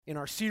In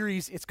our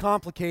series, It's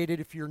Complicated.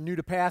 If you're new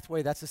to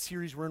Pathway, that's the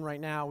series we're in right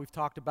now. We've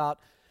talked about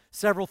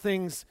several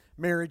things,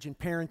 marriage and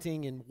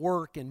parenting and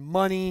work and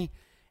money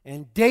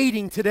and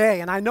dating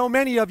today. And I know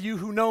many of you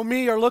who know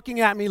me are looking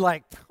at me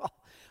like, oh,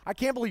 I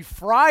can't believe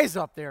Fry's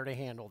up there to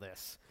handle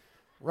this,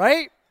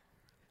 right?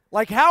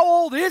 Like, how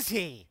old is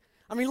he?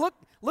 I mean,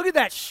 look at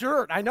that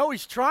shirt. I know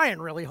he's trying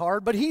really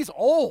hard, but he's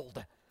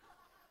old.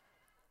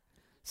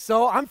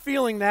 So I'm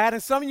feeling that,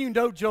 and some of you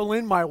know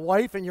Jolynn, my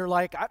wife, and you're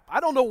like, I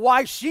don't know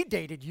why she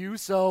dated you,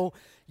 so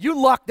you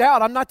lucked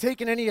out. I'm not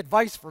taking any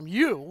advice from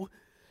you.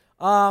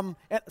 So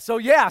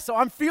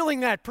I'm feeling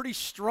that pretty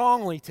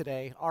strongly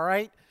today, all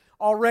right,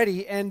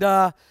 already. And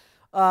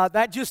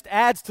that just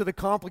adds to the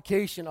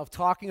complication of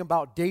talking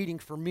about dating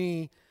for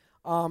me.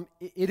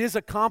 It is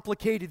a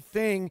complicated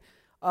thing.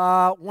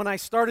 When I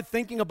started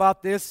thinking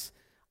about this,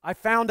 I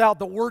found out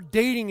the word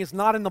dating is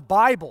not in the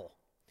Bible.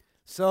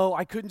 So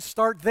I couldn't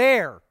start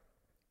there.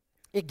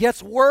 It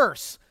gets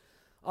worse.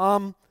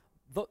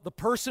 The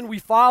person we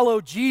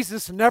follow,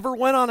 Jesus, never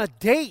went on a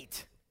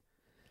date.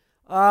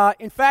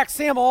 In fact,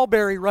 Sam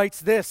Allberry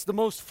writes this: the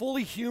most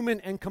fully human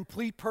and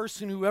complete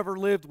person who ever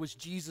lived was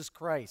Jesus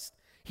Christ.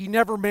 He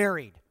never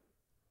married.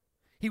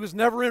 He was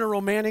never in a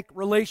romantic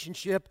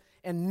relationship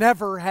and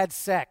never had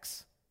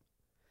sex.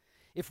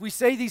 If we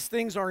say these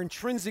things are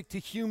intrinsic to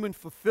human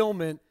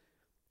fulfillment,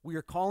 we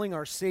are calling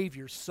our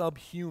Savior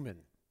subhuman.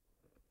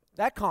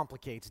 That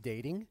complicates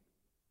dating.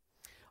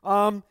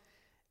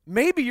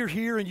 Maybe you're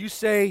here and you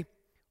say,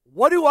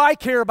 what do I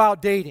care about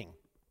dating?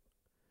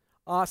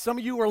 Some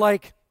of you are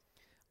like,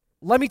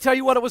 let me tell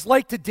you what it was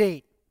like to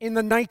date in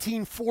the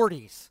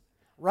 1940s,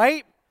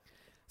 right?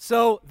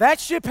 So that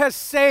ship has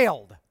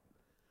sailed.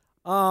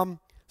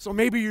 So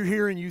maybe you're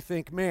here and you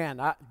think,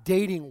 man,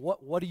 dating,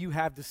 what do you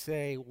have to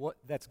say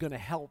that's going to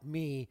help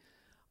me?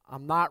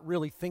 I'm not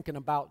really thinking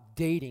about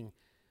dating.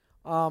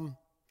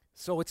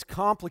 So it's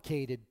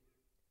complicated.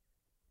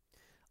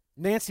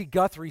 Nancy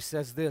Guthrie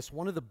says this: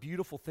 one of the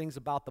beautiful things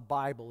about the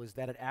Bible is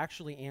that it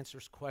actually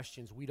answers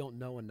questions we don't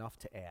know enough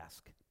to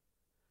ask.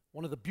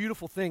 One of the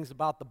beautiful things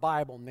about the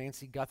Bible,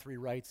 Nancy Guthrie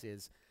writes,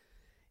 is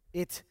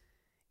it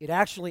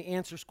actually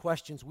answers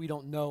questions we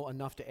don't know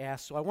enough to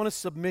ask. So I want to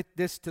submit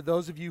this to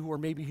those of you who are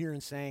maybe here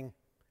and saying,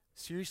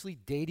 seriously,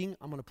 dating?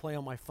 I'm going to play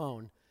on my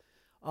phone.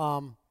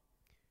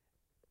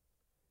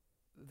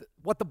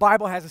 What the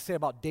Bible has to say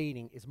about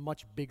dating is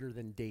much bigger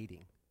than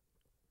dating.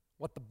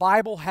 What the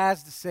Bible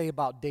has to say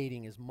about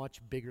dating is much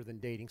bigger than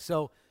dating.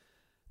 So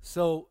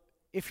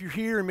if you're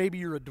here and maybe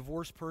you're a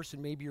divorced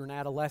person, maybe you're an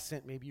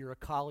adolescent, maybe you're a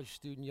college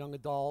student, young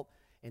adult,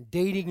 and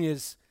dating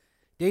is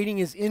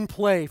in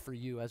play for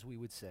you, as we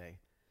would say,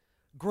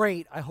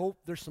 great. I hope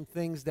there's some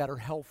things that are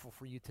helpful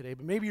for you today.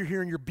 But maybe you're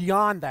here and you're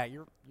beyond that.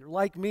 You're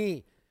like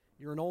me.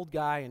 You're an old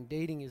guy and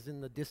dating is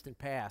in the distant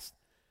past.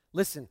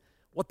 Listen,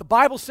 what the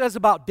Bible says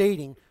about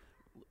dating,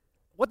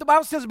 what the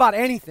Bible says about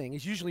anything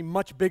is usually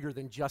much bigger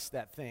than just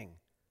that thing.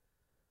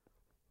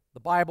 The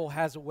Bible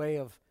has a way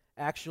of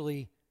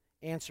actually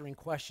answering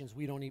questions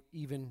we don't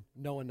even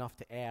know enough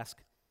to ask.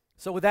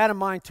 So with that in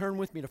mind, turn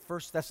with me to 1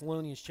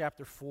 Thessalonians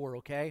chapter 4,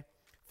 okay?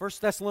 1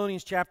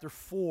 Thessalonians chapter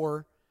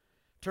 4,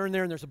 turn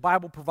there and there's a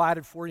Bible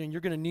provided for you and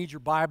you're going to need your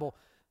Bible.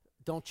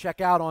 Don't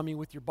check out on me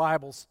with your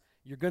Bibles.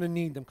 You're going to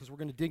need them because we're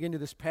going to dig into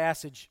this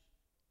passage.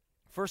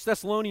 1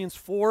 Thessalonians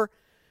 4,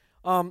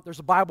 there's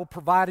a Bible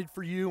provided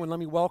for you, and let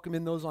me welcome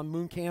in those on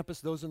Moon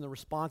Campus, those in the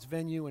response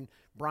venue, and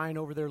Brian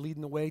over there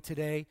leading the way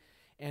today.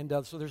 And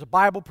so there's a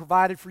Bible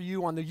provided for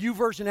you. On the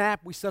YouVersion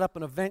app, we set up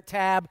an event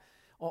tab.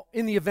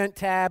 In the event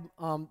tab,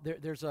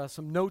 there's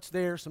some notes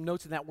there, some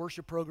notes in that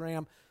worship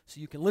program, so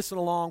you can listen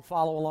along,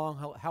 follow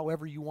along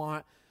however you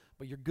want,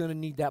 but you're going to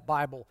need that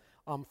Bible.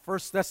 1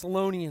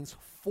 Thessalonians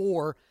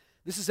 4,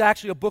 this is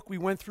actually a book we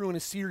went through in a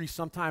series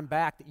sometime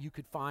back that you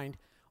could find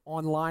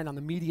online on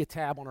the media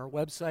tab on our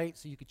website,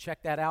 so you could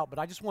check that out. But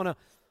I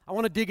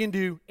want to dig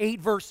into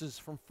 8 verses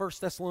from 1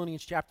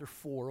 Thessalonians chapter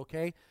 4,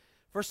 okay?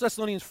 1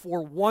 Thessalonians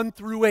 4, 1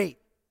 through 8.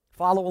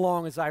 Follow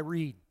along as I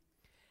read.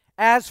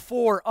 As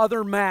for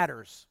other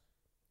matters,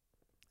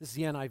 this is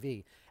the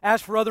NIV.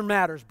 As for other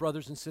matters,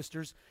 brothers and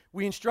sisters,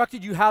 we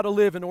instructed you how to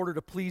live in order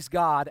to please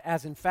God,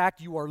 as in fact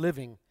you are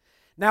living.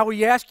 Now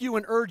we ask you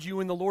and urge you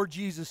in the Lord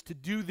Jesus to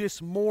do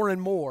this more and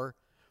more,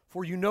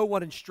 for you know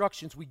what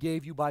instructions we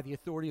gave you by the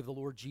authority of the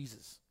Lord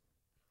Jesus.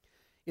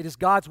 It is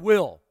God's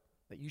will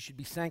that you should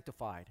be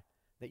sanctified,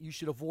 that you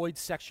should avoid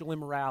sexual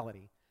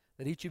immorality,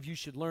 that each of you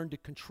should learn to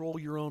control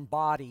your own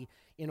body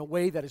in a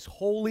way that is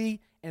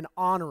holy and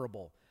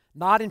honorable,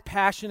 not in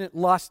passionate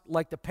lust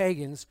like the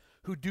pagans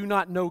who do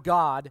not know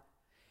God,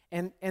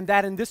 and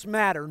that in this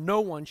matter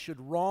no one should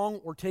wrong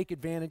or take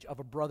advantage of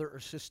a brother or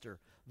sister.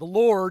 The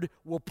Lord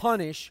will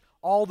punish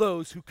all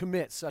those who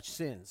commit such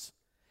sins,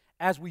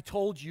 as we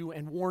told you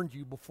and warned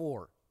you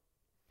before.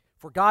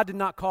 For God did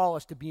not call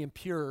us to be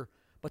impure,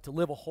 but to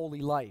live a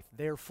holy life.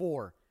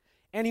 Therefore,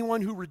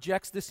 anyone who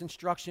rejects this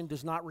instruction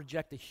does not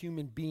reject a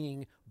human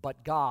being,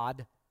 but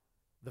God,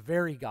 the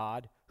very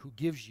God, who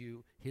gives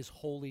you his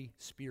Holy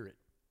Spirit.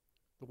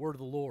 The word of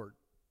the Lord.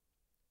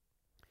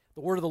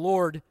 The word of the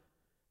Lord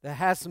that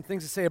has some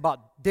things to say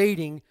about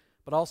dating,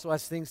 but also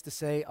has things to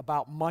say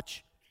about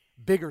much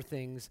bigger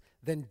things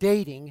than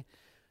dating.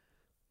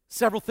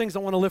 Several things I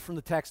want to lift from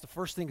the text. The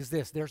first thing is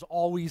this: there's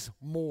always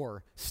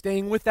more.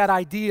 Staying with that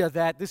idea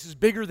that this is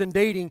bigger than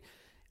dating.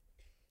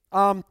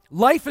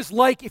 Life is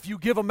like if you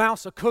give a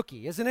mouse a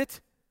cookie, isn't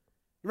it?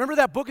 Remember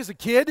that book as a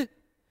kid?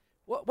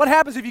 What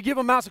happens if you give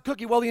a mouse a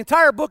cookie? Well, the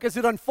entire book as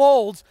it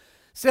unfolds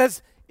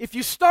says if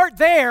you start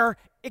there,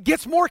 it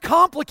gets more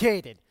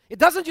complicated. It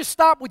doesn't just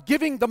stop with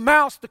giving the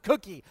mouse the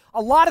cookie.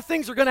 A lot of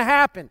things are going to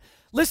happen.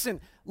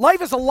 Listen,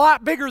 life is a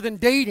lot bigger than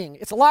dating.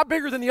 It's a lot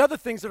bigger than the other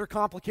things that are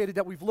complicated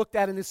that we've looked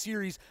at in this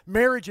series,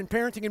 marriage and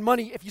parenting and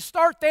money. If you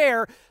start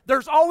there,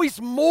 there's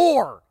always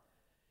more.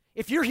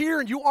 If you're here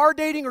and you are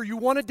dating or you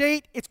want to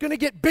date, it's going to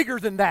get bigger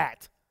than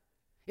that.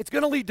 It's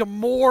going to lead to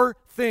more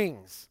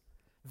things.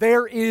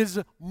 There is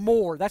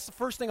more. That's the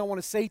first thing I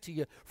want to say to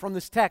you from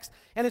this text.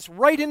 And it's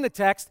right in the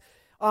text.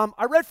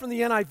 I read from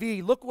the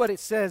NIV. Look what it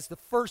says, the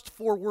first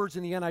 4 words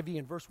in the NIV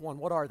in verse 1.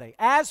 What are they?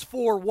 As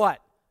for what?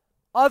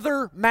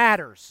 Other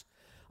matters.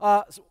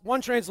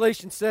 One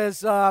translation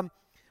says,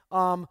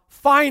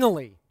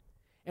 finally.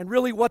 And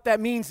really what that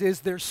means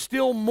is there's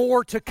still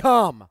more to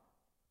come.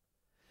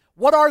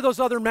 What are those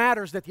other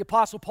matters that the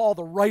Apostle Paul,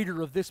 the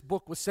writer of this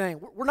book, was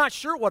saying? We're not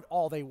sure what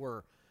all they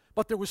were,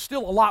 but there was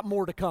still a lot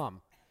more to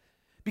come.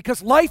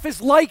 Because life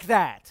is like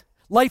that.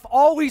 Life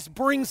always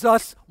brings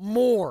us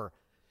more.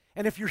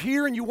 And if you're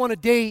here and you want to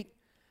date,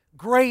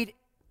 great.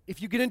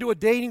 If you get into a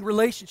dating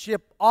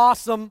relationship,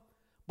 awesome.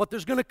 But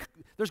there's going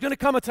to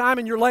come a time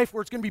in your life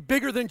where it's going to be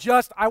bigger than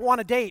just, I want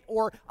to date,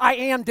 or I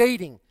am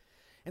dating.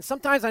 And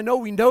sometimes I know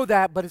we know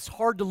that, but it's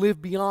hard to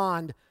live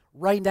beyond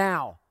right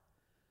now.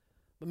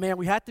 But man,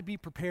 we have to be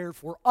prepared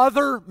for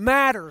other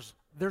matters.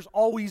 There's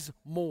always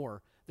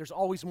more. There's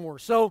always more.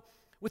 So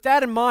with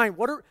that in mind,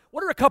 what are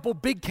a couple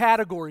big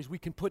categories we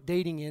can put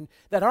dating in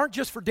that aren't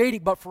just for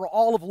dating, but for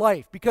all of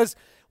life? Because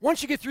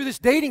once you get through this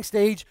dating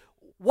stage,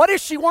 what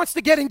if she wants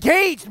to get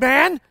engaged,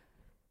 man?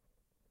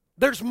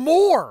 There's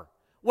more.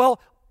 Well,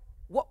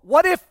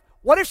 what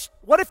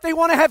if they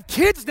want to have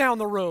kids down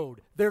the road?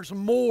 There's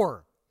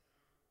more.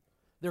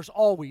 There's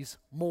always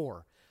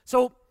more.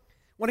 So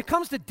when it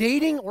comes to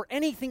dating or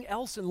anything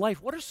else in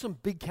life, what are some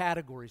big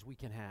categories we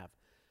can have?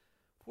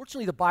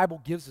 Fortunately, the Bible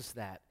gives us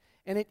that.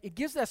 And it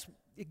gives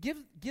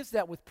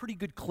that with pretty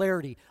good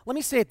clarity. Let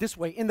me say it this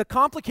way. In the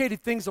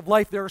complicated things of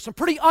life, there are some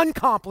pretty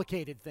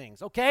uncomplicated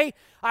things, okay?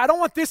 I don't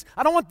want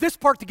this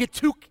part to get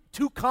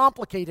too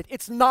complicated.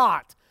 It's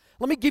not.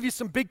 Let me give you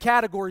some big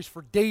categories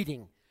for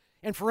dating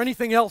and for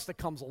anything else that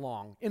comes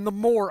along in the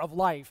more of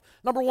life.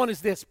 Number 1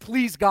 is this: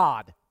 please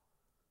God.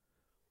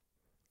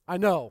 I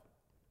know,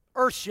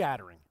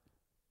 earth-shattering.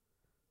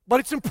 But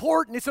it's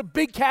important. It's a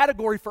big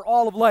category for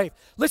all of life.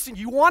 Listen,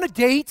 you want to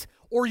date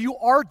or you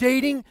are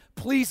dating,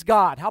 please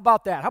God. How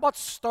about that? How about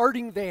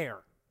starting there?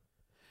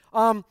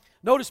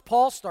 Notice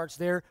Paul starts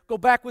there. Go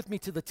back with me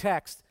to the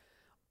text.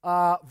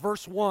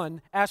 Verse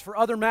 1, as for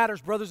other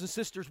matters, brothers and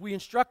sisters, we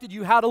instructed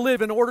you how to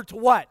live in order to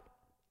what?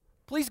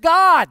 Please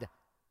God.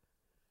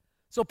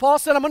 So Paul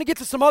said, I'm going to get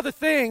to some other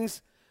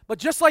things, but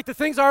just like the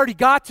things I already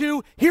got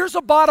to, here's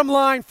a bottom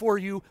line for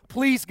you: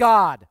 please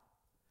God.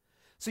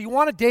 So you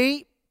want to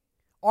date?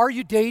 Are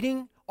you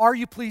dating? Are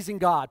you pleasing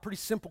God? Pretty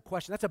simple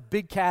question. That's a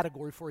big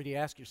category for you to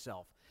ask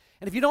yourself.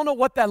 And if you don't know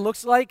what that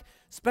looks like,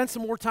 spend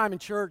some more time in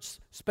church.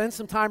 Spend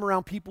some time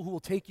around people who will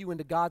take you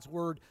into God's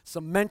Word,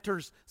 some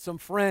mentors, some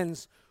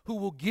friends who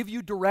will give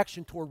you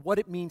direction toward what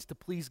it means to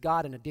please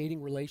God in a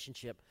dating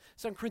relationship.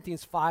 2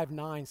 Corinthians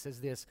 5:9 says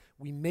this: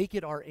 we make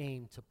it our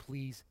aim to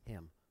please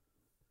Him.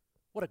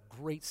 What a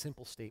great,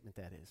 simple statement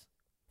that is.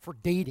 For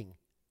dating,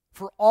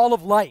 for all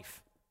of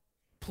life,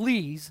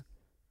 please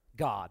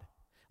God.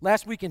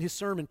 Last week in his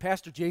sermon,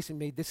 Pastor Jason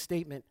made this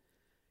statement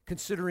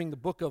considering the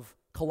book of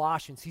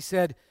Colossians. He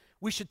said,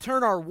 we should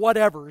turn our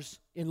whatevers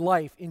in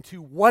life into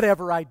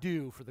whatever I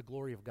do for the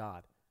glory of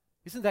God.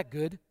 Isn't that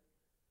good?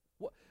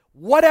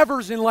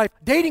 Whatever's in life.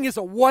 Dating is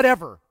a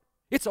whatever.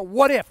 It's a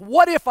what if.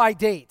 What if I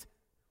date?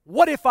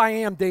 What if I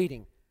am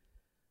dating?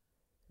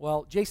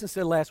 Well, Jason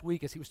said last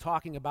week as he was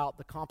talking about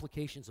the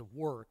complications of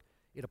work,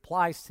 it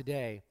applies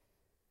today.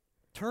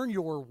 Turn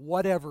your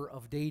whatever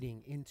of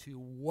dating into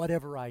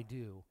whatever I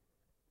do,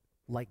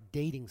 like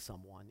dating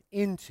someone,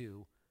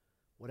 into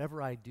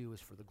whatever I do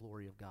is for the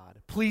glory of God.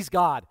 Please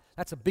God.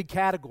 That's a big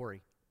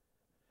category.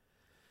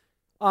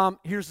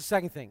 Here's the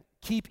second thing.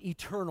 Keep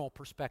eternal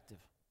perspective.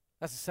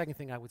 That's the second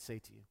thing I would say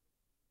to you.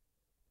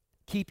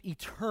 Keep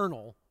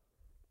eternal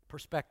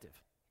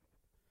perspective.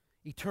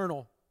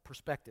 Eternal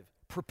perspective.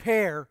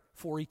 Prepare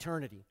for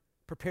eternity.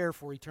 Prepare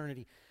for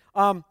eternity.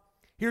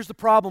 Here's the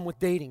problem with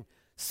dating.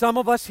 Some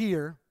of us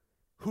here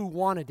who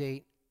want to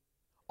date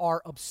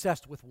are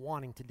obsessed with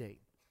wanting to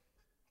date.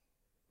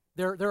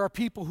 There are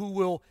people who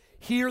will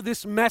hear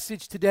this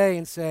message today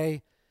and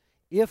say,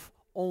 if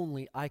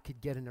only I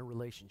could get in a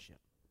relationship.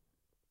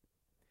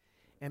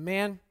 And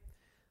man,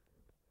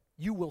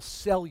 you will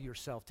sell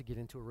yourself to get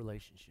into a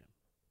relationship.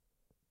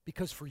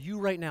 Because for you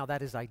right now,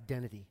 that is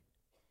identity.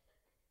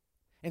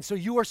 And so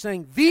you are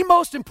saying, the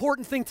most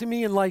important thing to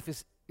me in life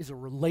is a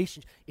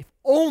relationship. If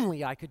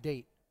only I could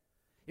date.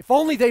 If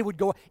only they would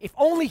go. If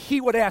only he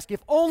would ask.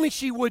 If only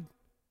she would.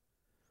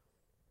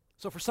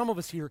 So for some of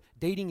us here,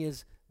 dating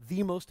is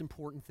the most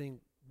important thing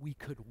we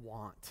could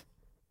want.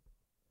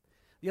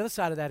 The other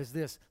side of that is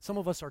this. Some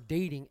of us are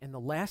dating, and the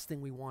last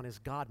thing we want is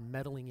God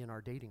meddling in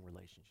our dating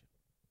relationship.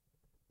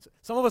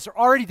 Some of us are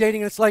already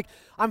dating, and it's like,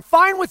 I'm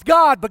fine with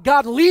God, but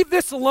God, leave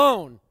this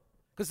alone.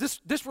 Because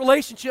this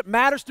relationship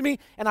matters to me,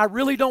 and I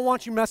really don't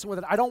want you messing with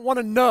it. I don't want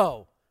to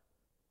know.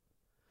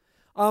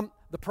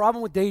 The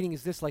problem with dating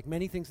is this, like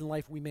many things in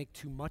life, we make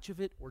too much of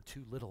it or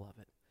too little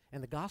of it.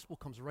 And the gospel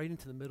comes right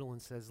into the middle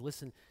and says,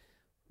 listen,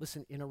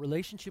 in a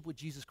relationship with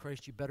Jesus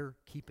Christ, you better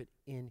keep it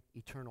in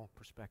eternal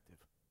perspective.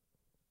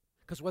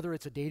 Because whether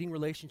it's a dating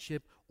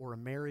relationship or a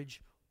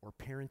marriage or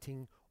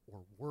parenting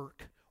or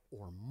work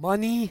or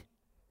money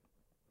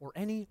or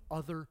any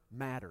other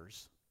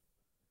matters,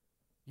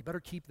 you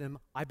better keep them,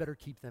 I better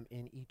keep them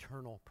in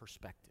eternal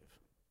perspective.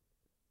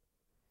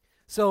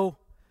 So,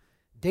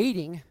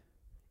 dating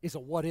is a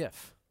what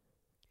if.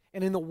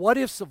 And in the what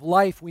ifs of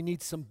life, we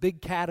need some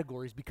big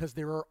categories because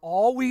there are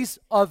always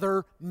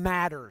other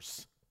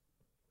matters.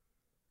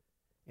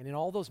 And in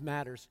all those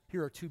matters,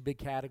 here are two big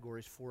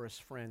categories for us,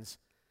 friends.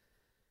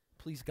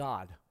 Please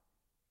God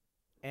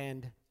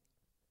and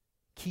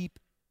keep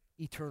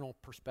eternal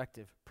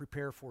perspective.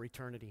 Prepare for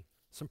eternity.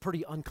 Some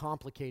pretty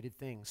uncomplicated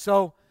things.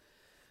 So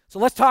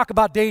let's talk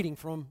about dating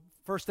from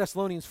 1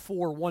 Thessalonians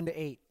 4,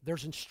 1-8.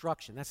 There's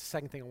instruction. That's the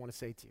second thing I want to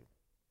say to you.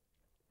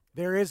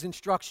 There is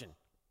instruction.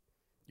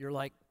 You're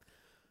like,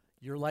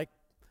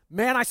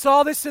 man, I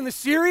saw this in the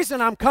series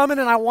and I'm coming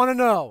and I want to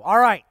know. All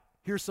right,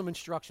 here's some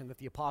instruction that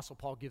the Apostle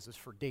Paul gives us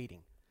for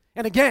dating.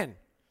 And again,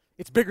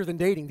 it's bigger than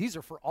dating. These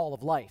are for all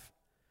of life.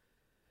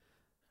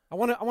 I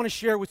want to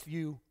share with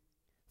you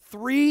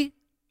three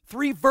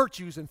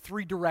virtues and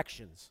three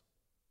directions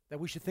that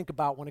we should think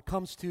about when it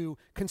comes to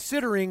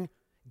considering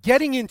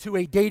getting into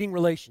a dating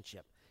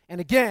relationship. And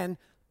again,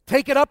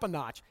 take it up a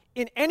notch.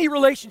 In any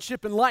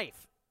relationship in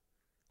life,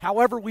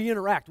 however we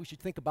interact, we should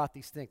think about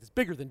these things. It's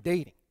bigger than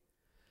dating.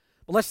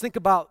 But let's think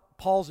about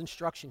Paul's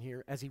instruction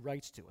here as he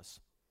writes to us.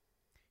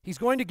 He's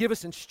going to give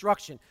us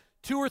instruction.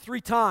 2 or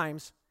 3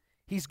 times,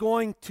 he's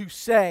going to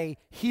say,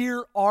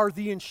 here are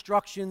the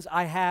instructions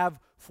I have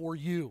for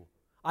you.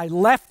 I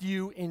left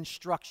you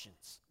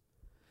instructions.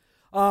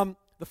 The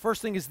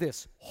first thing is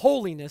this,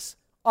 holiness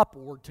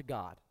upward to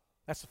God.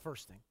 That's the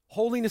first thing.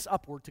 Holiness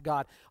upward to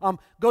God.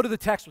 Go to the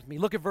text with me.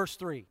 Look at verse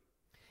 3.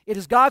 It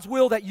is God's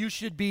will that you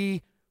should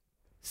be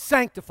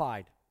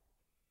sanctified.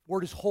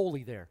 Word is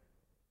holy there.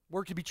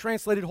 Word could be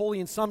translated holy.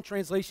 In some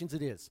translations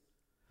it is.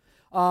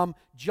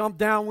 Jump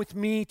down with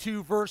me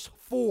to verse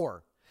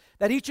 4.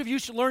 That each of you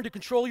should learn to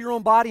control your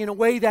own body in a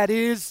way that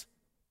is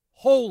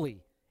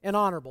holy and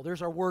honorable.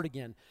 There's our word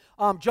again.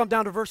 Jump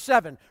down to verse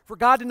 7. For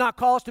God did not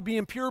call us to be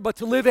impure, but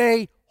to live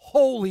a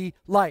holy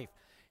life.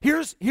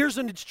 Here's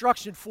an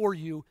instruction for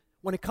you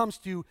when it comes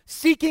to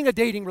seeking a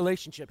dating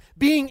relationship,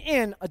 being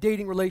in a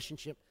dating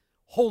relationship,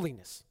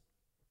 holiness.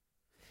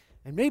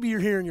 And maybe you're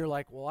here and you're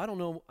like, well, I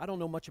don't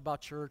know much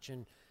about church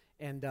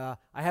and I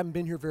haven't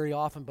been here very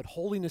often, but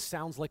holiness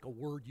sounds like a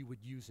word you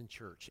would use in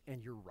church,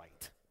 and you're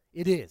right.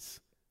 It is.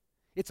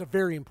 It's a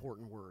very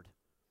important word.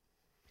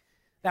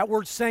 That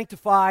word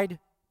sanctified,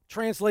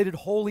 translated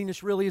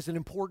holiness, really is an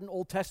important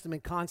Old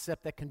Testament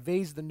concept that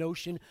conveys the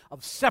notion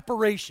of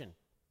separation.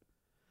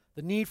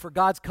 The need for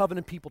God's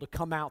covenant people to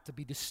come out, to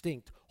be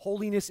distinct.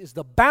 Holiness is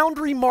the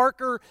boundary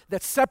marker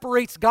that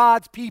separates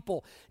God's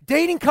people.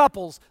 Dating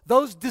couples,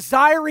 those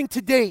desiring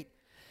to date,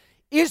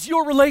 is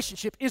your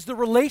relationship, is the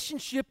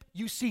relationship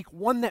you seek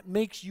one that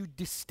makes you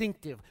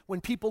distinctive?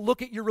 When people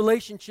look at your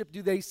relationship,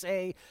 do they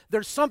say,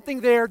 there's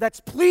something there that's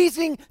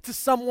pleasing to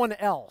someone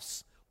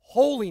else?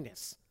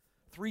 Holiness.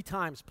 3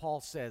 times Paul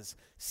says,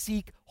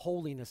 seek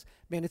holiness.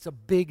 Man, it's a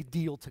big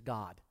deal to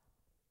God.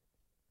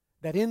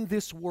 That in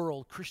this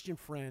world, Christian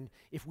friend,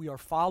 if we are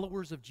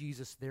followers of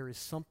Jesus, there is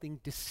something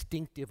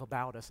distinctive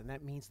about us, and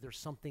that means there's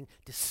something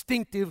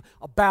distinctive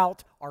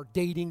about our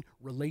dating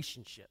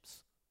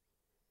relationships,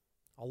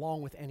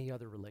 along with any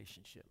other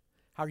relationship.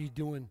 How are you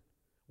doing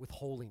with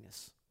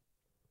holiness?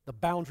 The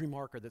boundary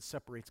marker that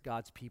separates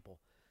God's people.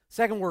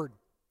 Second word,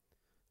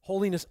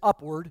 holiness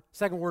upward.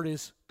 Second word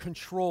is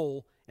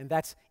control, and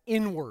that's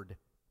inward.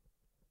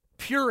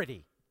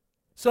 Purity.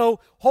 So,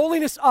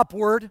 holiness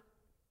upward,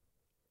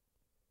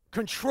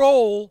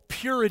 control,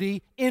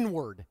 purity,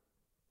 inward.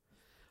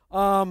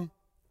 Look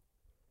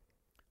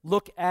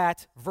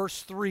at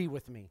verse 3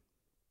 with me.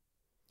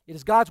 It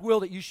is God's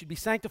will that you should be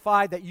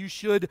sanctified, that you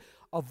should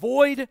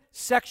avoid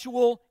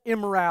sexual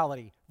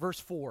immorality. Verse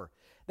 4.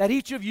 That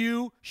each of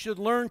you should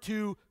learn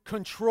to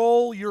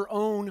control your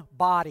own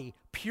body.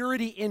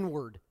 Purity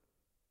inward.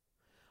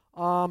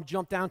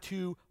 Jump down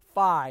to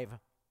 5.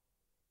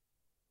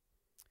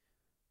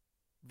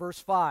 Verse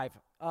 5.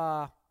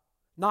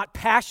 Not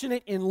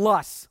passionate in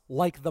lust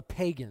like the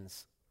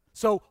pagans.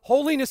 So,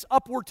 holiness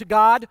upward to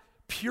God,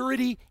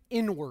 purity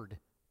inward.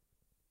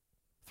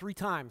 3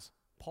 times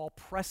Paul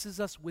presses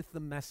us with the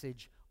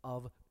message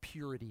of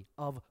purity,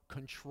 of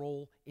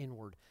control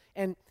inward.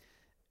 And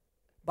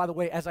by the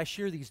way, as I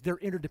share these, they're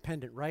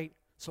interdependent, right?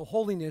 So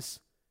holiness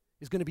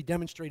is going to be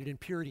demonstrated in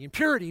purity, and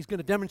purity is going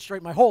to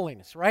demonstrate my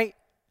holiness, right?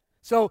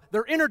 So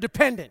they're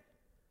interdependent.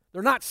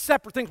 They're not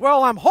separate things.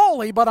 Well, I'm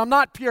holy, but I'm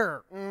not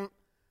pure.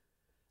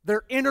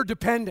 They're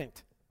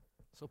interdependent.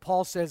 So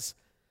Paul says,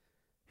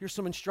 here's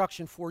some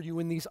instruction for you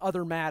in these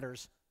other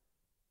matters.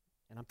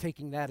 And I'm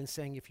taking that and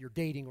saying if you're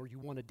dating or you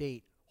want to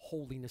date,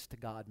 holiness to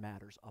God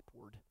matters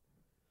upward.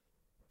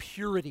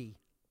 Purity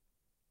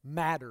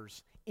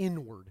matters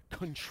inward.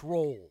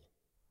 Control.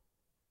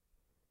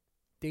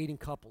 Dating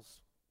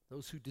couples,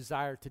 those who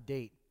desire to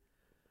date,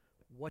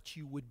 what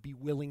you would be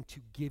willing to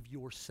give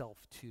yourself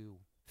to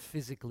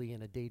physically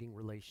in a dating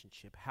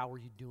relationship. How are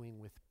you doing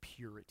with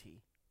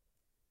purity?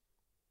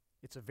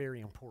 It's a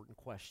very important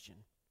question.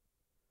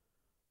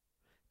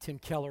 Tim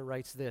Keller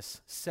writes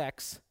this: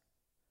 sex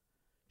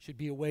should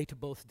be a way to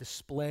both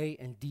display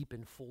and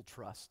deepen full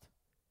trust.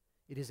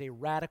 It is a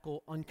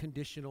radical,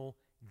 unconditional,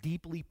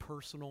 deeply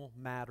personal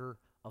matter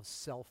of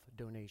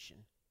self-donation.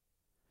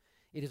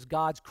 It is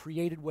God's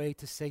created way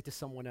to say to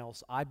someone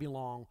else, I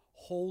belong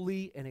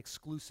wholly and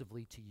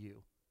exclusively to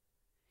you.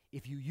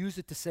 If you use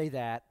it to say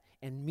that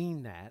and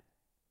mean that,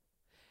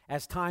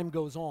 as time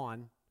goes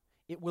on,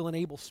 it will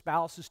enable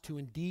spouses to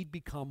indeed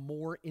become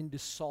more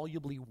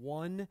indissolubly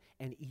one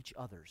and each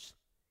other's.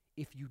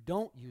 If you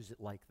don't use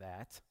it like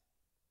that,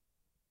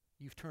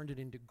 you've turned it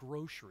into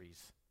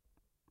groceries.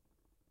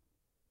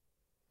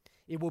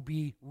 It will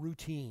be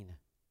routine,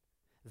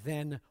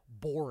 then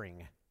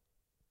boring.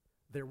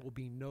 There will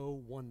be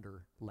no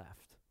wonder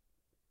left.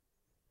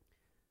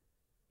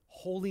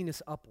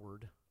 Holiness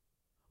upward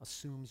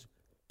assumes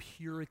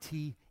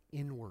purity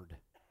inward.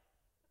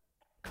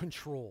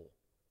 Control.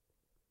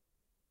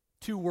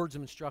 2 words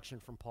of instruction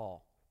from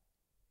Paul.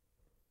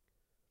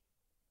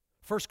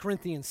 1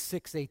 Corinthians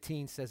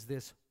 6:18 says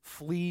this: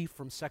 flee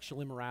from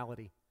sexual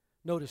immorality.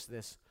 Notice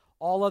this: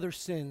 all other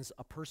sins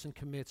a person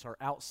commits are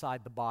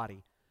outside the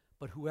body,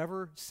 but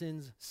whoever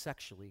sins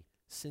sexually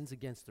sins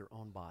against their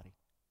own body.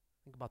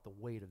 Think about the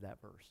weight of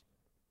that verse.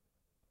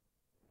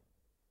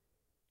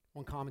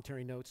 One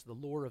commentary notes, the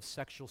lure of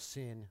sexual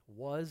sin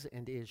was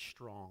and is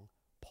strong.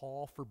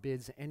 Paul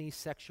forbids any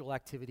sexual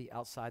activity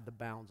outside the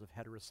bounds of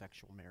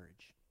heterosexual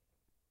marriage.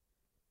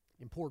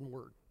 Important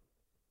word.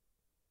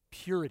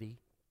 Purity,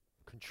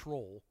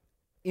 control,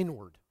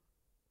 inward.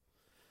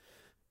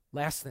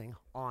 Last thing,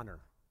 honor,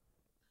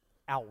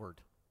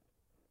 outward.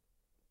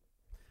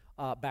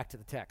 Back to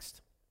the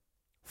text.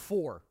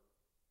 4,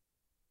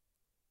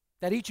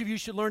 that each of you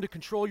should learn to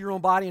control your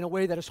own body in a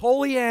way that is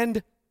holy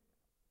and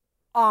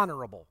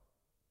honorable.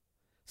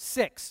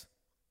 6,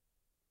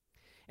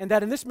 and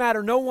that in this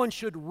matter no one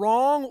should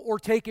wrong or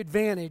take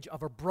advantage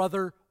of a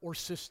brother or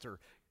sister.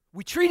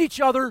 We treat each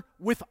other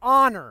with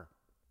honor.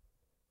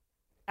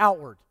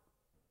 Outward.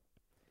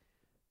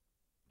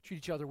 Treat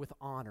each other with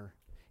honor.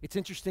 It's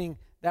interesting,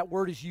 that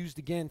word is used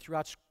again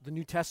throughout the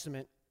New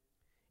Testament.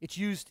 It's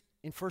used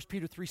in 1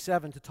 Peter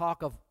 3:7 to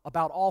talk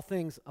about all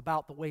things,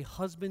 about the way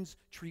husbands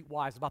treat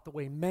wives, about the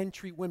way men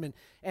treat women.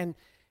 And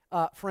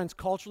friends,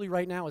 culturally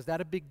right now, is that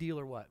a big deal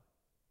or what?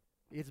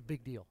 It's a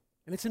big deal.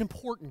 And it's an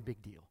important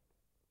big deal.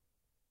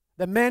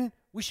 That men,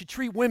 we should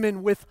treat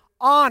women with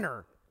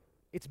honor.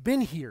 It's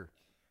been here.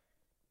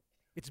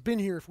 It's been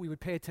here if we would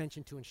pay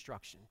attention to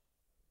instruction.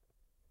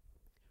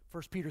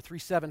 1 Peter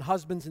 3:7,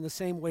 husbands in the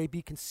same way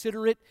be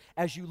considerate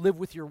as you live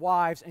with your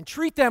wives and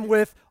treat them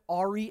with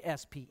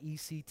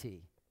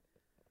respect.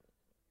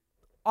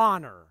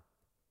 Honor.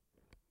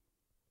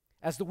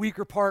 As the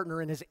weaker partner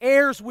and as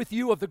heirs with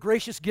you of the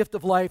gracious gift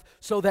of life,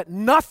 so that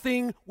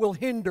nothing will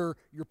hinder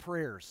your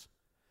prayers.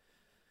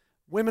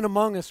 Women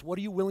among us, what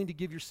are you willing to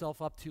give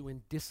yourself up to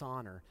in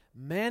dishonor?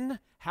 Men,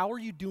 how are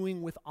you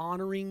doing with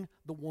honoring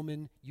the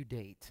woman you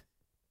date?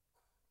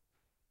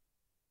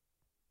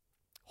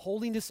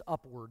 Holiness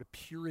upward,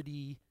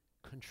 purity,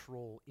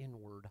 control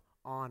inward,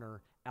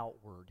 honor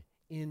outward,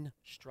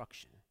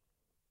 instruction.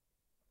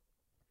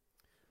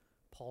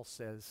 Paul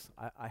says,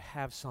 I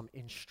have some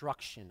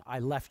instruction. I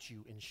left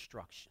you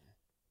instruction.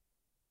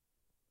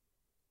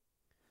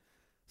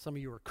 Some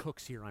of you are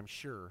cooks here, I'm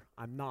sure.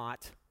 I'm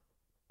not.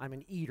 I'm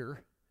an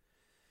eater.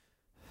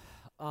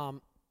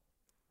 But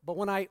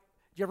when do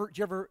you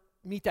ever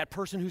meet that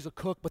person who's a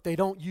cook, but they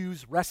don't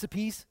use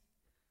recipes?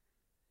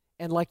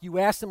 And like you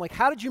ask them, like,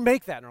 how did you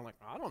make that? And they're like,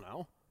 I don't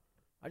know.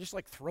 I just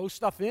like throw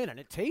stuff in and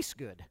it tastes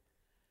good.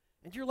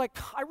 And you're like,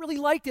 I really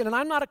liked it, and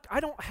I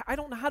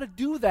don't know how to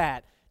do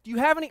that. Do you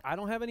have any? I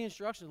don't have any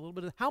instructions. A little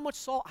bit of, how much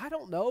salt? I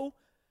don't know.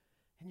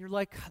 And you're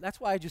like, that's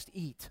why I just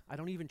eat. I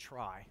don't even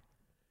try.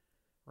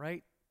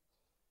 Right?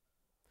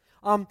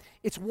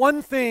 It's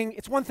one thing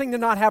to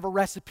not have a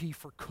recipe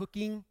for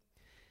cooking.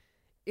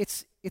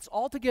 It's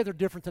altogether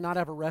different to not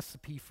have a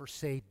recipe for,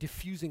 say,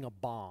 diffusing a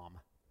bomb.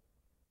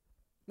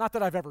 Not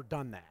that I've ever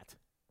done that.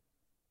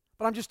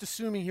 But I'm just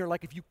assuming here,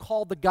 like if you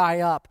called the guy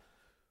up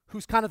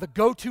who's kind of the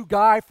go-to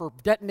guy for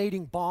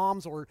detonating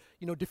bombs or,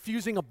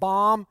 diffusing a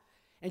bomb,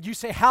 and you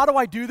say, how do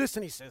I do this?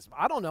 And he says,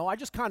 I don't know, I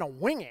just kind of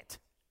wing it.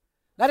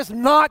 That is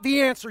not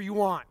the answer you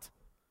want.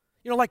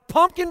 You know, like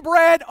pumpkin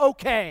bread,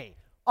 okay.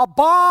 A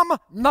bomb,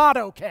 not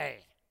okay.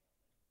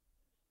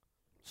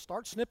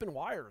 Start snipping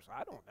wires,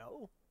 I don't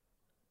know.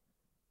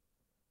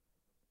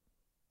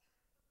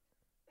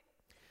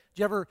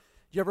 Do you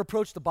ever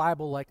approach the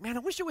Bible like, man, I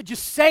wish it would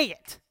just say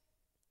it.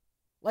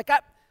 Like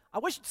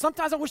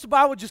sometimes I wish the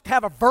Bible would just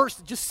have a verse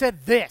that just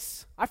said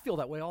this. I feel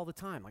that way all the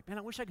time. Like, man,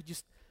 I wish I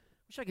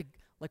could,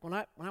 like when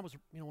I was,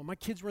 when my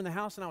kids were in the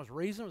house and I was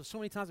raising them, so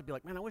many times I'd be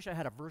like, man, I wish I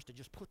had a verse to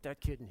just put that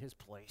kid in his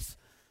place.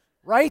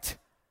 Right?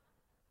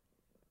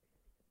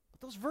 But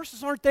those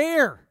verses aren't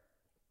there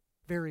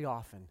very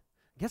often.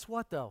 Guess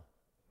what, though?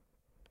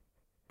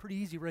 Pretty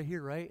easy right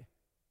here, right?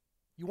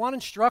 You want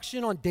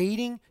instruction on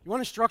dating? You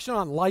want instruction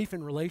on life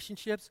and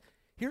relationships?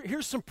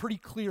 Here's some pretty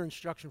clear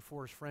instruction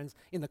for us, friends,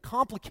 in the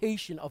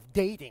complication of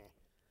dating.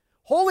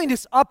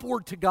 Holiness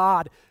upward to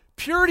God,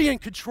 purity and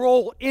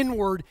control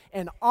inward,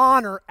 and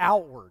honor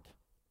outward.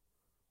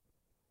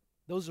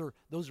 Those are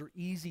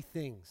easy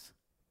things.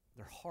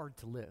 They're hard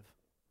to live.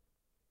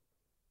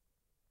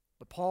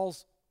 But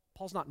Paul's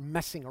not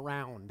messing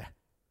around.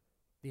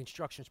 The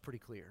instruction is pretty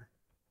clear.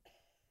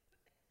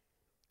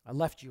 I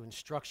left you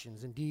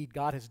instructions. Indeed,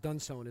 God has done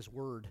so in His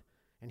Word.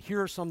 And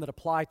here are some that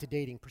apply to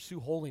dating. Pursue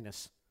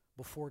holiness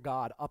before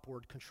God,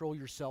 upward. Control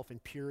yourself in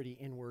purity,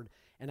 inward.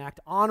 And act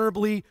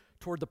honorably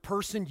toward the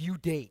person you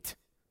date,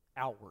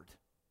 outward.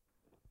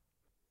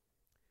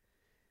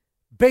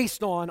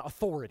 Based on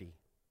authority.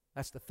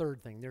 That's the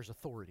third thing. There's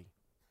authority.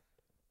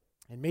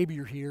 And maybe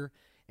you're here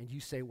and you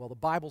say, well, the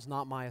Bible's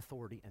not my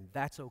authority, and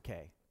that's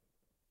okay.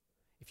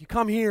 If you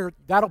come here,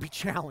 that'll be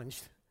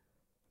challenged.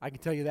 I can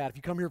tell you that if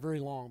you come here very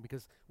long,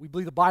 because we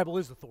believe the Bible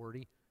is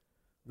authority.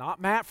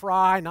 Not Matt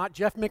Fry, not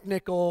Jeff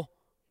McNichol,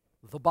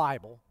 the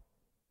Bible.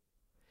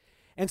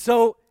 And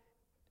so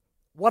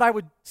what I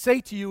would say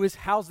to you is,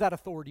 how's that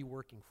authority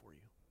working for you?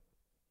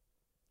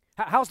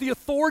 How's the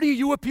authority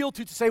you appeal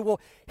to say,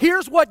 well,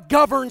 here's what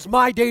governs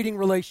my dating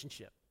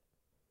relationship?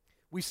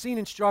 We've seen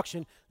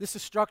instruction. This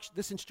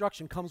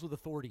instruction comes with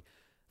authority.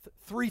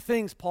 Three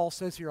things Paul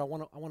says here. I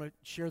want to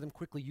share them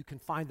quickly. You can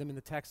find them in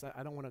the text.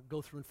 I don't want to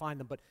go through and find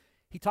them, but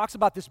he talks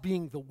about this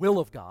being the will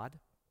of God,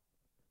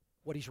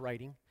 what he's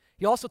writing.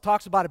 He also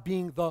talks about it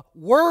being the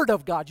Word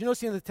of God. You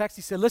notice in the text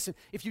he said, listen,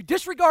 if you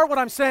disregard what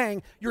I'm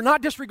saying, you're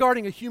not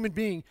disregarding a human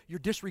being, you're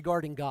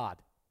disregarding God.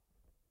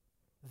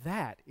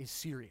 That is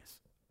serious.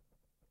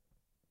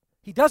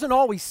 He doesn't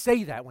always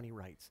say that when he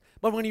writes.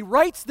 But when he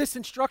writes this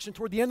instruction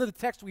toward the end of the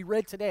text we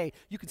read today,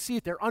 you can see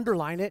it there,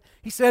 underline it.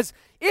 He says,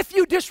 if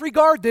you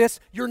disregard this,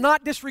 you're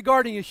not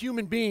disregarding a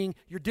human being,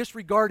 you're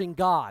disregarding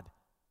God.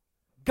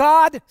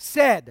 God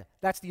said,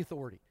 that's the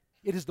authority.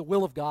 It is the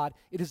will of God.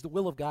 It is the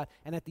will of God.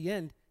 And at the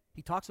end,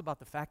 he talks about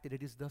the fact that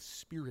it is the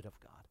Spirit of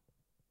God.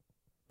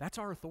 That's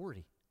our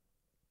authority.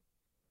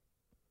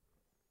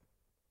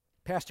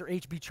 Pastor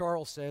H.B.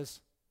 Charles says,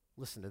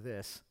 listen to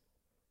this.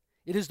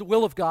 It is the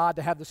will of God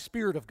to have the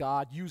Spirit of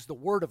God use the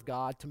Word of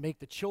God to make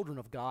the children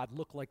of God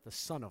look like the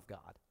Son of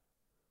God.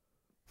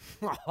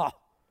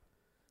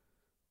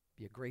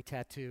 Be a great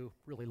tattoo,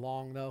 really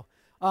long though.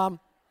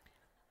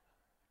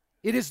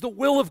 It is the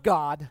will of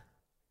God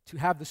to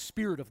have the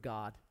Spirit of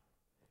God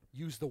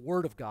use the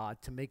Word of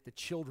God to make the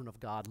children of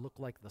God look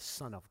like the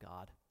Son of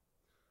God.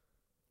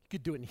 You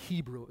could do it in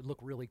Hebrew, it would look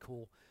really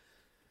cool.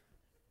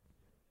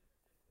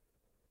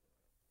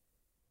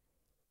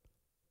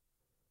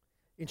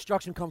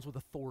 Instruction comes with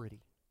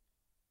authority.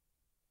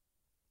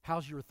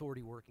 How's your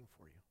authority working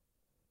for you?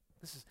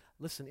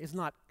 It's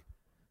not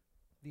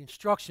the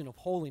instruction of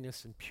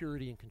holiness and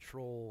purity and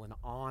control and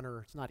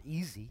honor. It's not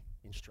easy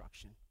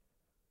instruction.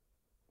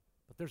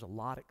 But there's a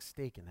lot at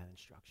stake in that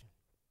instruction.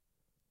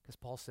 Because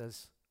Paul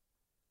says,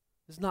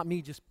 this is not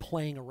me just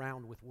playing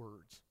around with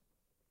words.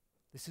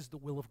 This is the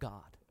will of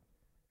God.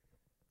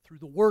 Through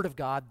the Word of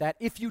God, that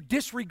if you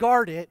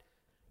disregard it,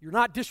 you're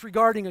not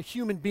disregarding a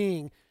human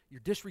being, you're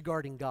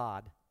disregarding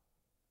God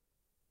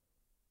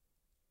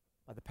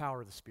by the power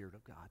of the Spirit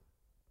of God.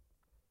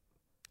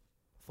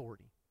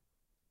 Authority.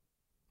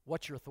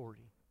 What's your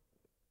authority?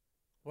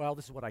 Well,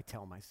 this is what I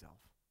tell myself.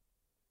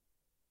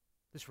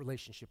 This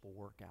relationship will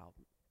work out.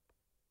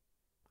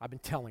 I've been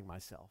telling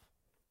myself.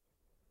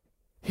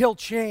 He'll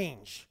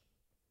change.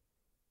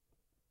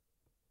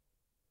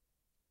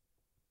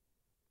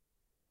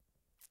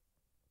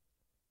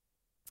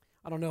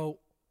 I don't know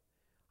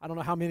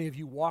how many of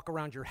you walk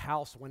around your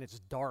house when it's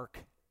dark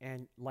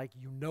and like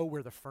you know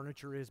where the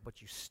furniture is,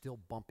 but you still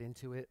bump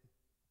into it.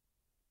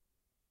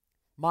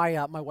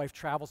 My wife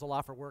travels a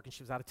lot for work, and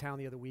she was out of town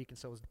the other week, and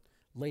so it was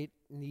late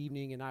in the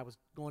evening, and I was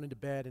going into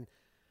bed, and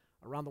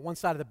around the one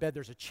side of the bed,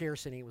 there's a chair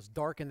sitting. It was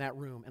dark in that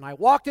room, and I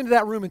walked into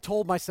that room and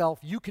told myself,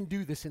 you can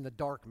do this in the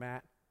dark,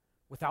 Matt,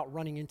 without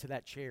running into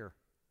that chair.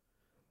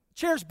 The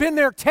chair's been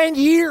there 10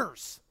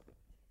 years.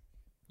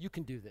 You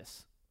can do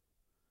this.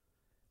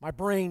 My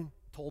brain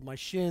told my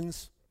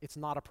shins, it's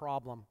not a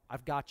problem.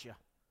 I've got you.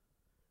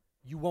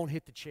 You won't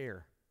hit the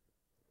chair.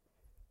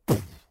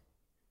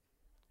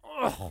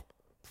 Ugh.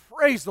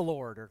 praise the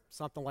Lord, or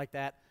something like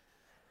that.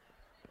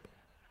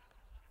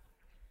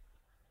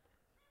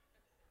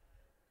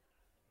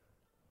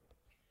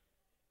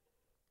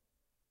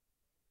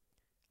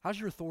 How's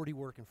your authority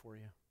working for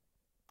you?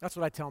 That's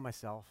what I tell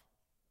myself.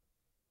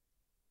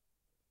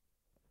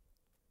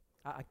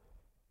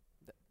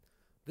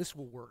 This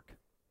will work.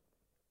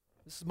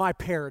 This is my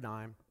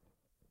paradigm.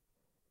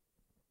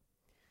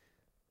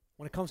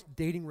 When it comes to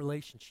dating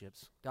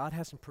relationships, God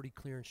has some pretty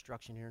clear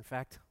instruction here. In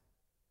fact,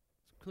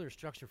 some clear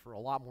instruction for a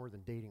lot more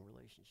than dating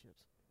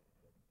relationships.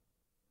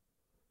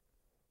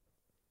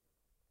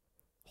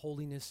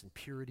 Holiness and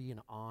purity and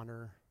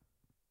honor,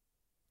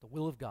 the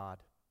will of God,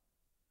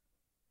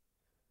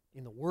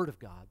 in the Word of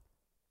God,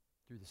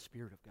 through the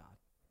Spirit of God.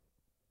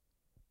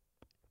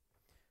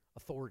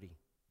 Authority.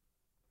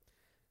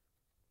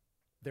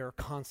 There are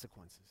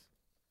consequences.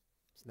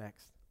 What's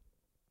next?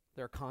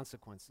 There are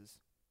consequences.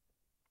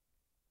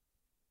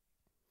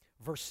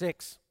 Verse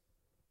 6.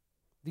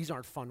 These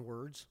aren't fun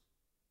words.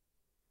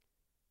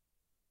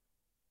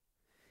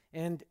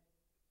 And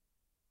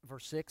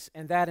verse 6,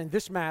 and that in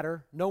this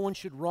matter no one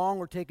should wrong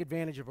or take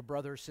advantage of a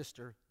brother or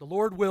sister. The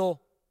Lord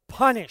will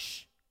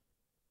punish.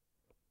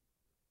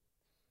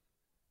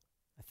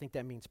 I think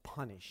that means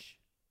punish.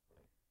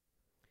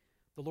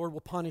 The Lord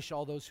will punish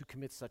all those who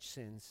commit such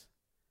sins,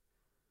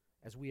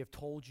 as we have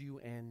told you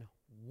and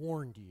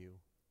warned you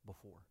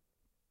before.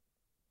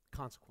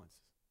 Consequences.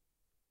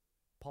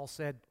 Paul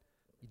said,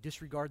 you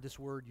disregard this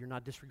word, you're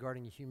not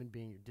disregarding a human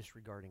being, you're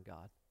disregarding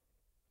God.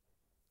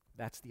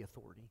 That's the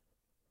authority.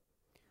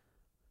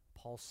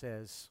 Paul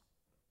says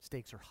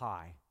stakes are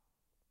high.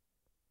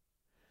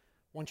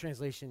 One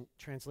translation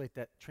translates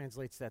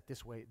that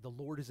this way: the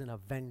Lord is an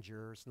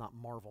avenger. It's not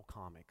Marvel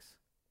Comics.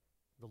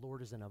 The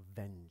Lord is an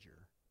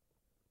avenger.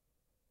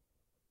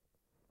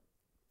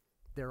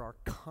 There are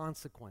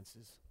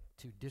consequences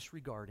to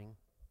disregarding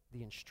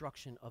the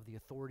instruction of the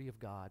authority of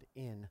God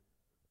in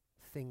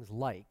things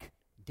like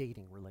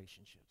dating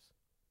relationships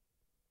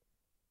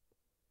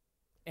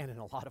and in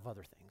a lot of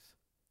other things.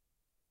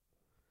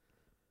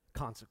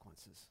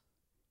 Consequences.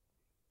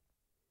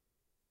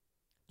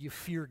 Do you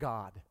fear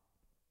God?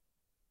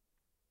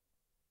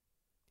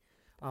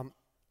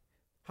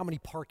 How many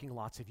parking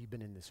lots have you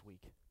been in this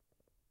week?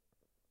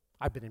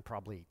 I've been in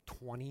probably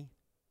 20.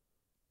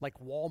 Like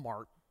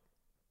Walmart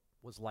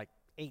was like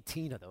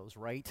 18 of those,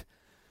 right?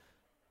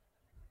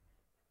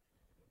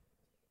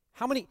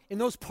 How many, in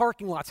those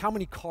parking lots, how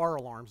many car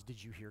alarms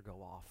did you hear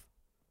go off?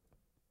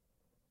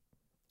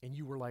 And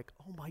you were like,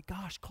 oh my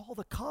gosh, call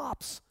the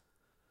cops.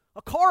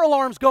 A car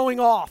alarm's going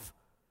off.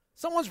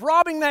 Someone's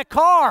robbing that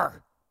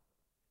car.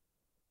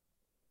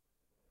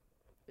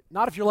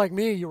 Not if you're like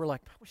me, you were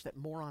like, I wish that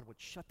moron would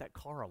shut that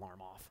car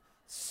alarm off.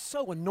 It's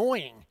so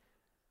annoying.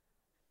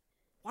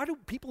 Why do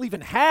people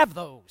even have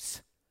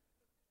those?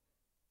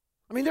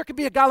 I mean, there could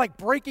be a guy like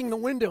breaking the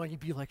window and you'd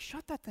be like,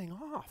 shut that thing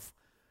off.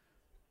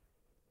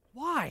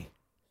 Why?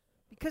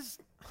 Because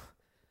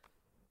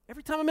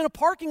every time I'm in a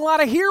parking lot,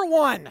 I hear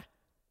one.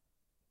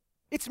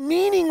 It's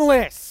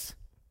meaningless.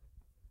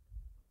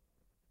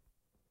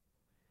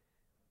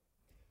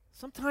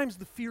 Sometimes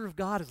the fear of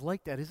God is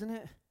like that, isn't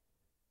it?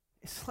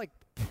 It's like,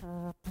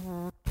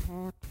 and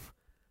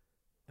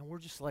we're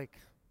just like,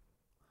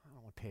 I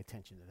don't want to pay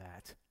attention to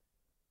that.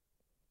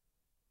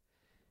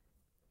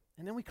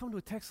 And then we come to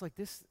a text like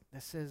this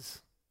that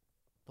says,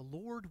 the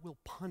Lord will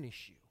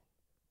punish you.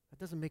 That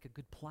doesn't make a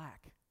good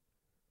plaque.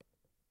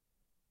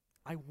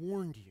 I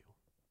warned you.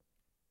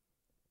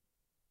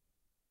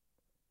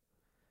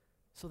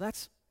 So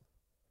that's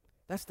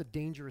the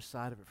dangerous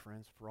side of it,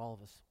 friends, for all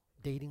of us.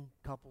 Dating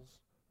couples.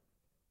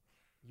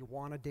 You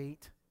want to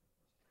date?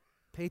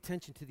 Pay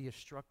attention to the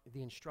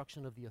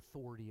instruction of the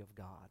authority of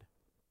God.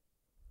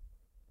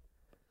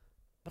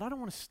 But I don't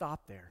want to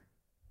stop there.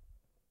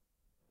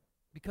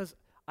 Because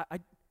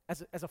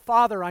as a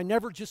father, I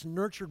never just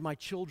nurtured my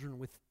children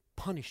with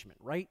punishment,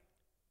 right?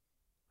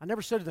 I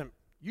never said to them,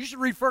 you should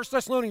read 1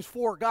 Thessalonians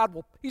 4.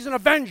 He's an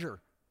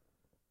avenger.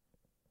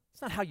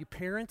 It's not how you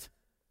parent.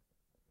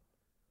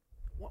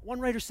 One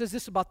writer says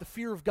this about the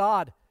fear of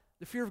God.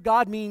 The fear of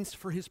God means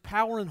for his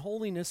power and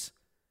holiness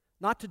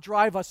not to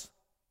drive us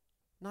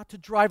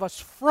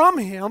from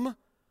him,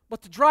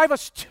 but to drive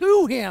us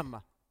to him.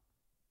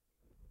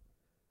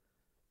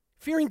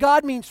 Fearing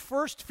God means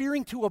first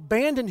fearing to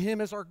abandon him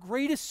as our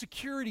greatest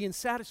security and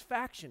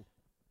satisfaction.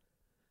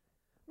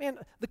 Man,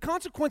 the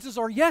consequences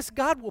are, yes,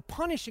 God will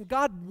punish and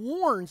God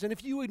warns, and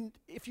if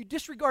you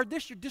disregard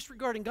this, you're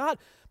disregarding God.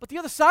 But the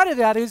other side of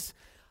that is,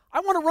 I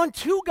want to run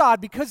to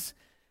God, because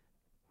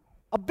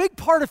a big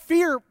part of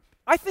fear,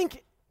 I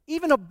think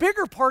even a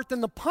bigger part than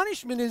the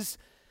punishment, is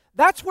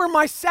that's where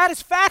my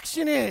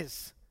satisfaction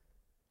is.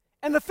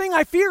 And the thing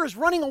I fear is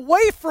running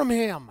away from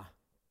him.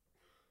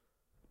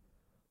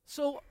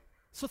 So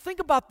think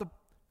about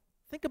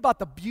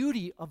the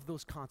beauty of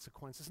those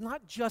consequences,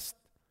 not just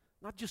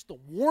the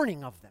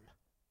warning of them.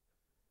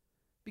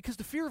 Because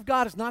the fear of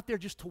God is not there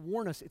just to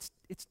warn us.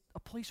 It's a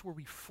place where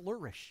we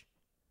flourish.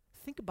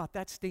 think about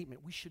that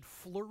statement. We should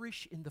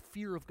flourish in the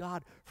fear of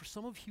God. For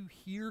some of you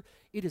here,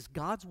 it is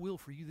God's will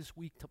for you this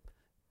week to,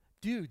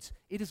 dudes,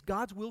 it is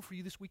God's will for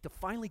you this week to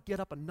finally get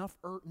up enough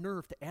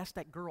nerve to ask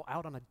that girl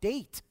out on a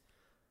date.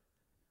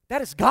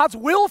 That is God's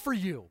will for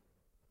you.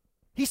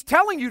 He's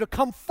telling you to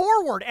come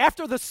forward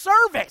after the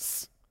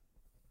service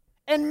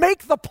and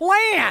make the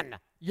plan,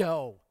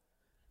 yo.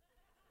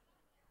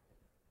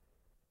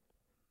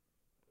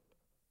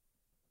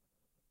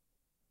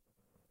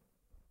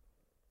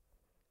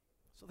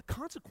 So the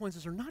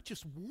consequences are not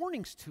just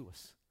warnings to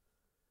us.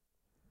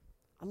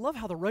 I love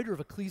how the writer of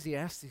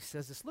Ecclesiastes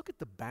says this. Look at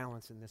the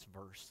balance in this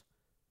verse.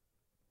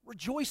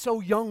 Rejoice, O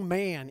young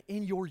man,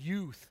 in your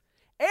youth.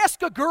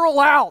 Ask a girl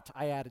out,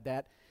 I added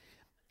that.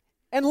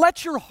 And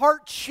let your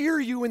heart cheer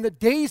you in the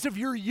days of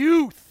your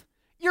youth.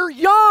 You're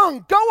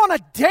young. Go on a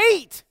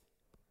date.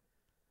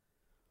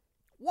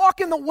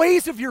 Walk in the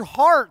ways of your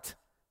heart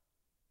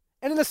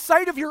and in the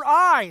sight of your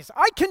eyes.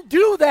 I can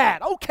do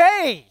that.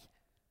 Okay.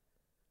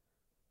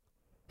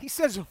 He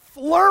says,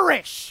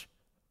 flourish.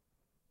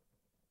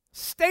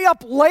 Stay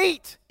up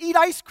late. Eat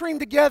ice cream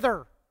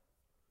together.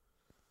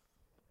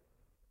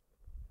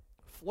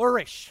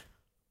 Flourish.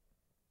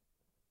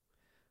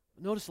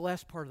 Notice the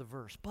last part of the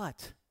verse.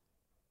 But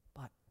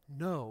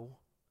know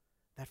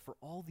that for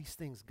all these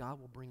things, God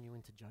will bring you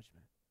into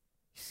judgment.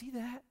 You see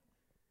that?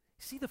 You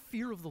see the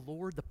fear of the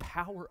Lord, the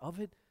power of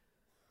it?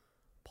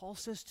 Paul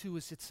says to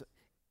us,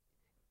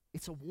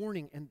 it's a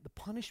warning, and the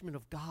punishment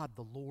of God,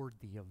 the Lord,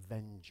 the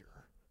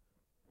avenger.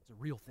 It's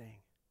a real thing.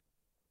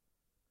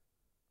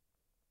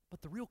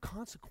 But the real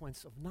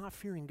consequence of not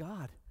fearing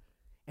God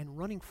and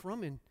running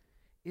from Him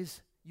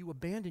is you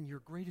abandon your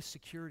greatest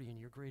security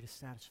and your greatest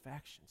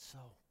satisfaction. So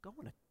go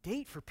on a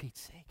date, for Pete's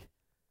sake.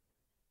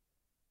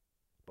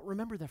 But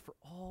remember that for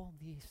all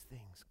these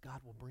things,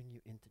 God will bring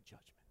you into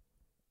judgment.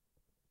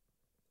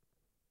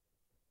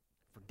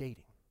 For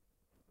dating.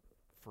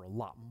 For a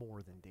lot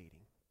more than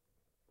dating.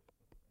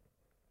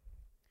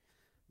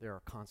 There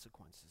are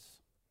consequences.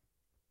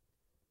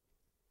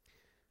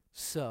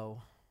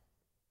 So,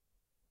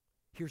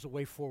 here's a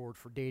way forward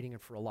for dating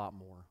and for a lot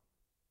more.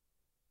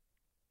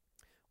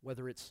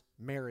 Whether it's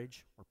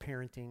marriage or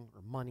parenting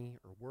or money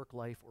or work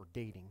life or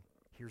dating,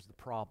 here's the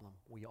problem.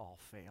 We all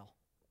fail,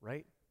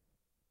 right?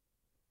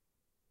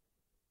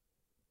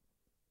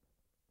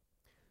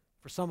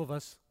 For some of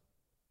us,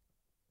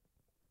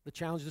 the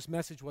challenge of this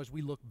message was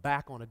we look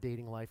back on a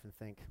dating life and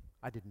think,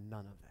 I did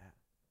none of that.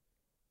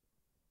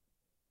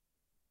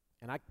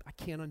 And I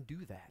can't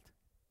undo that,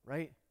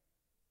 right?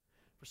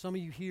 For some of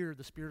you here,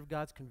 the Spirit of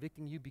God's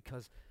convicting you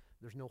because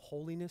there's no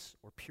holiness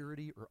or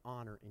purity or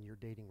honor in your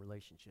dating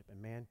relationship.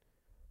 And man,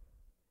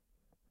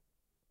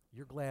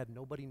 you're glad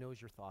nobody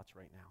knows your thoughts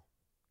right now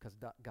because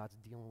God's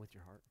dealing with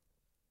your heart.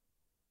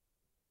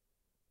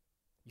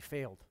 You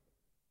failed.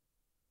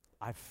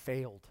 I've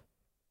failed.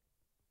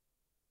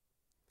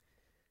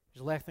 There's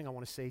the last thing I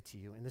want to say to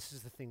you, and this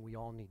is the thing we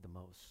all need the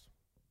most.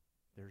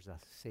 There's a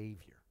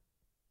Savior.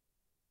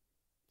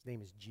 His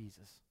name is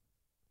Jesus.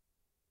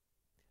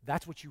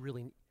 That's what you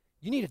really need.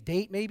 You need a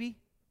date, maybe?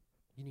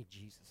 You need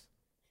Jesus.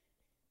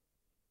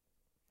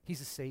 He's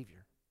a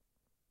Savior.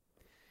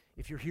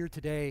 If you're here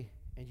today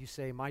and you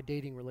say, my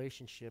dating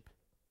relationship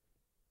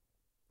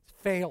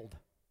failed,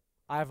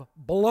 I've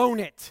blown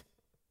it.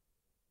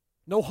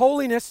 No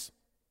holiness,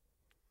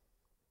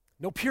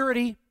 no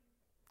purity,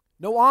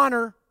 no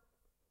honor.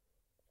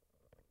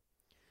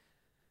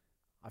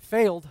 I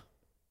failed.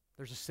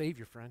 There's a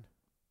Savior, friend.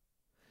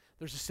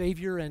 There's a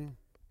Savior, and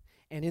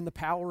in the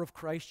power of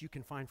Christ, you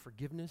can find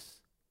forgiveness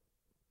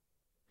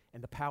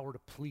and the power to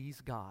please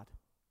God.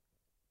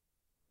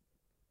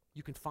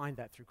 You can find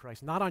that through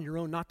Christ. Not on your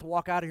own, not to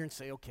walk out of here and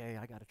say, okay,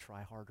 I got to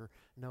try harder.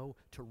 No,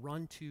 to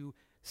run to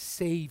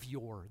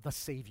Savior, the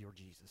Savior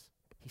Jesus.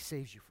 He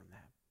saves you from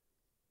that.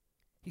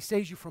 He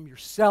saves you from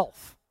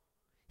yourself.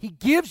 He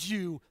gives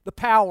you the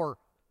power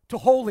to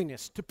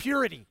holiness, to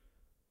purity,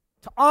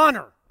 to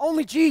honor.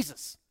 Only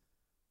Jesus.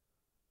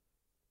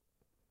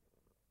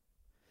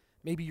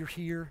 Maybe you're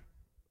here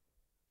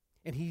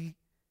and He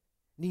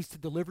needs to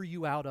deliver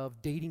you out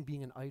of dating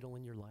being an idol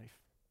in your life.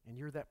 And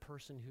you're that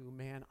person who,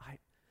 man, I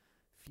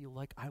feel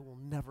like I will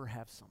never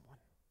have someone.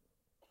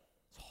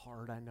 It's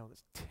hard, I know.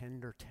 It's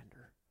tender.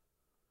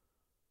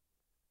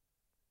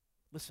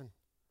 Listen,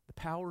 the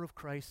power of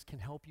Christ can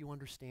help you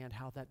understand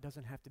how that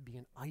doesn't have to be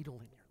an idol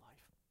in your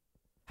life.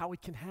 How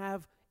it can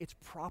have its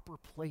proper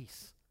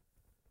place.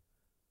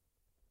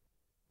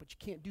 But you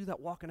can't do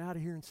that walking out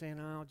of here and saying,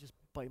 oh, I'll just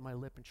bite my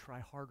lip and try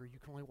harder. You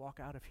can only walk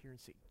out of here and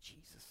say,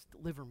 Jesus,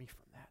 deliver me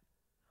from that.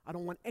 I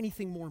don't want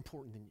anything more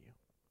important than you.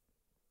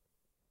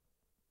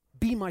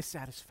 Be my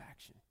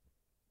satisfaction.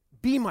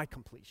 Be my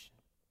completion.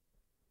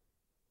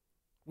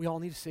 We all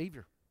need a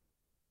Savior.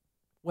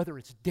 Whether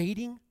it's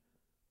dating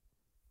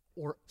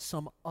or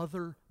some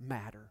other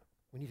matter,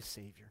 we need a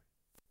Savior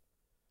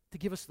to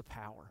give us the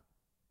power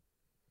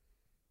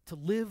to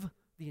live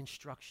the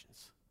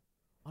instructions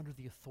under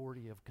the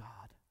authority of God.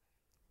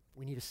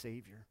 We need a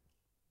Savior.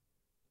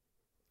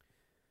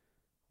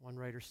 One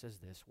writer says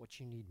this, what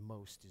you need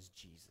most is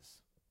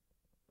Jesus.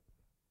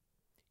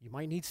 You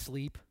might need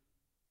sleep.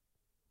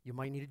 You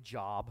might need a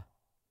job.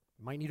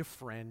 You might need a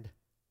friend.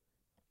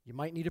 You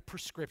might need a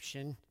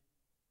prescription.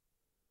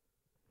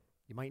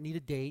 You might need a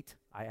date.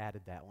 I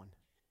added that one.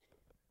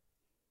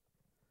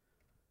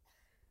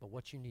 But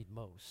what you need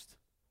most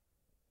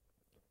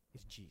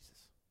is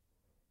Jesus.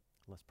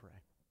 Let's pray.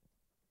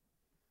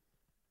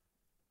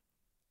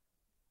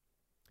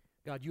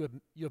 God, you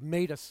have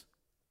made us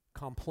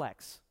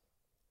complex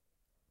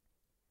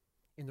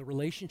in the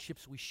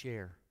relationships we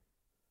share.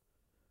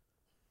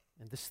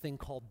 And this thing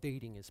called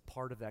dating is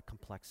part of that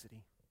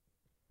complexity.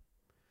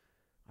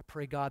 I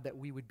pray, God, that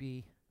we would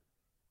be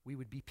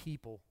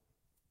people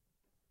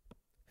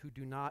who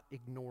do not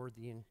ignore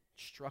the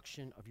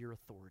instruction of your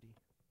authority.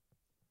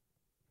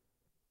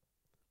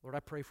 Lord, I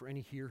pray for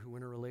any here who are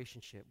in a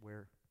relationship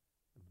where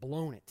they've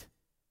blown it,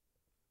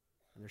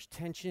 and there's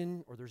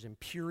tension, or there's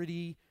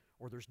impurity,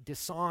 or there's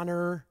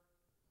dishonor,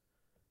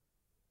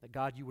 that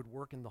God, you would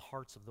work in the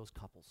hearts of those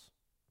couples.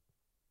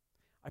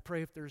 I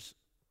pray if there's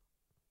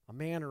a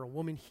man or a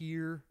woman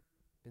here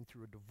been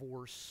through a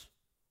divorce,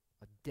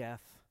 a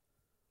death,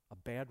 a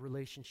bad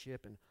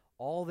relationship, and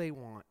all they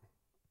want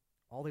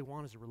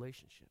is a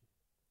relationship.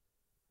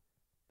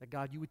 That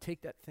God, you would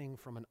take that thing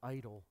from an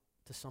idol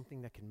to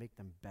something that can make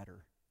them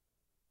better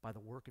by the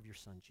work of your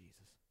Son,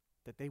 Jesus.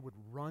 That they would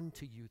run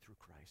to you through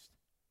Christ.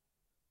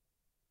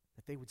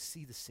 That they would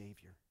see the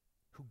Savior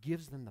who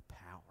gives them the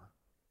power.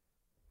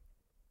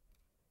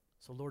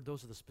 So Lord,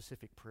 those are the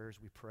specific prayers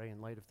we pray in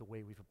light of the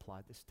way we've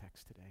applied this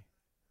text today.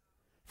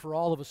 For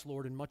all of us,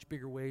 Lord, in much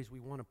bigger ways,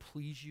 we want to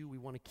please you. We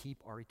want to keep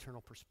our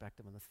eternal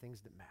perspective on the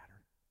things that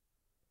matter.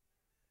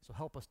 So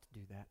help us to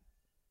do that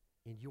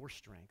in your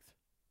strength,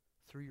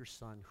 through your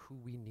Son, who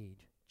we need,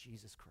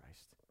 Jesus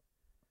Christ.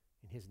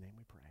 In his name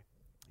we pray.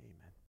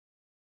 Amen.